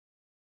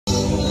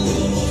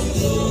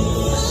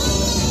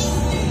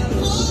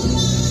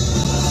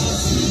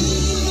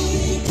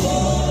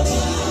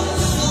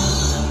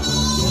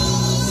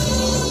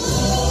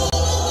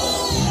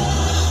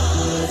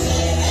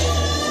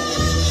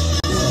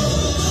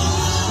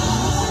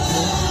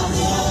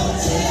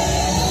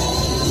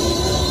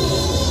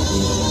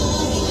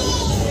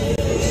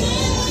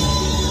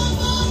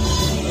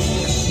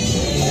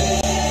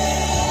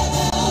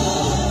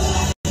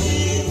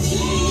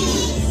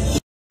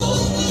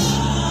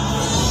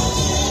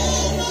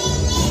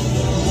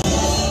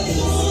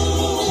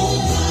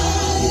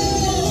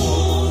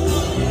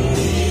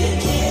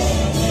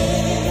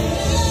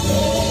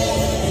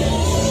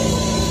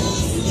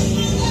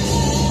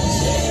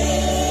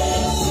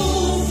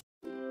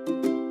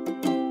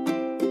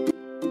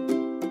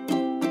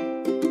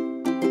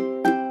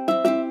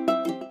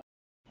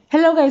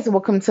Hello guys,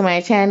 welcome to my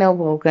channel.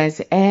 Well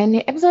guys,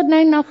 and episode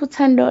 9 of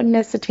Uthando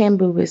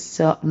Nesathembu with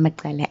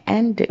MaCele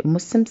and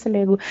Musa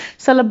Mseleku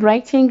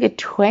celebrating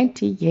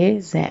 20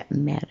 years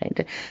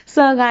married.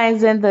 So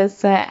guys, in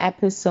this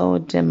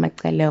episode,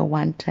 MaCele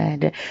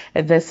wanted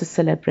this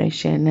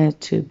celebration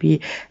to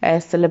be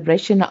a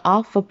celebration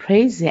of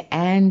praise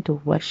and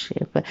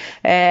worship.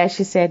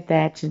 She said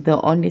that the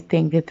only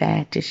thing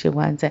that she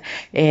wants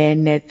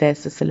in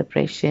this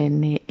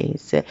celebration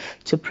is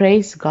to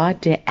praise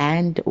God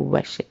and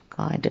worship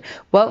God.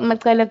 Well,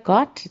 MaCele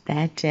got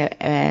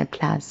that,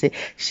 plus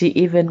she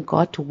even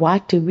got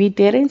what we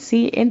didn't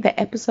see in the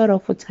episode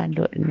of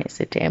Uthando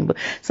Nesathembu.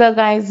 So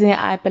guys,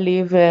 I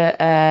believe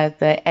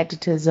the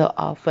editors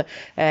of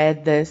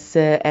this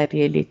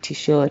reality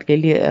show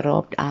really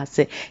robbed us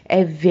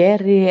a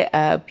very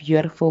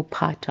beautiful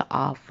part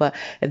of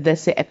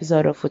this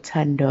episode of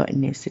Uthando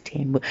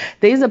Nesathembu.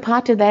 There is a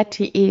part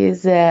that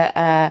is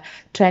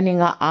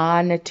trending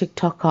on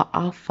TikTok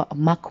of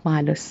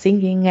Makhumalo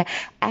singing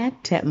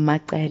at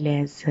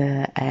MaCele's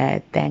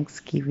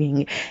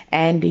Thanksgiving,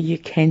 and you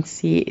can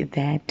see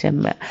that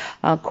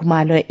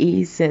Makhumalo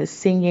is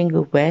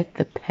singing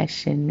with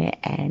passion,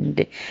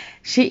 and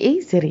she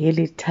is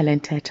really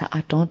talented.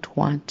 I don't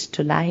want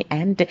to lie,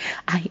 and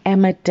I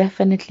am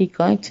definitely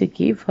going to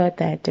give her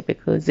that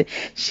because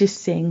she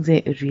sings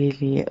it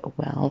really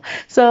well.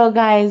 So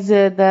guys,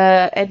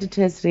 the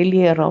editors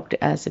really robbed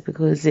us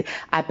because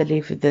I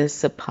believe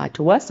this part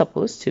was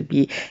supposed to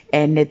be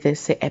in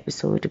this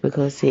episode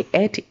because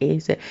it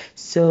is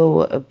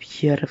so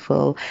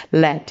beautiful.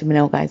 Let me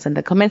know guys in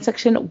the comment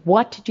section,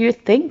 what do you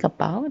think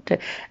about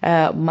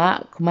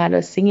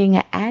Makhumalo singing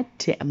at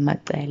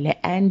MaCele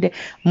and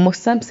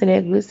Musa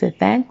Mseleku's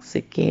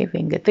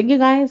Thanksgiving. Thank you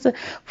guys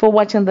for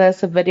watching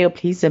this video.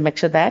 Please make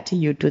sure that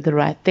you do the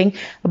right thing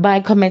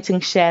by commenting,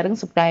 sharing,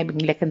 subscribing,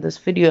 liking this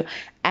video,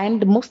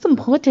 and most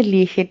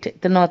importantly,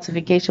 hit the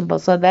notification bell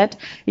so that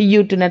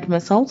you do not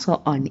miss out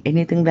on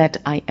anything that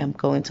I am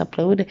going to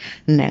upload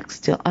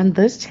next on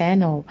this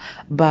channel.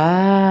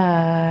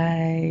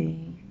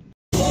 Bye.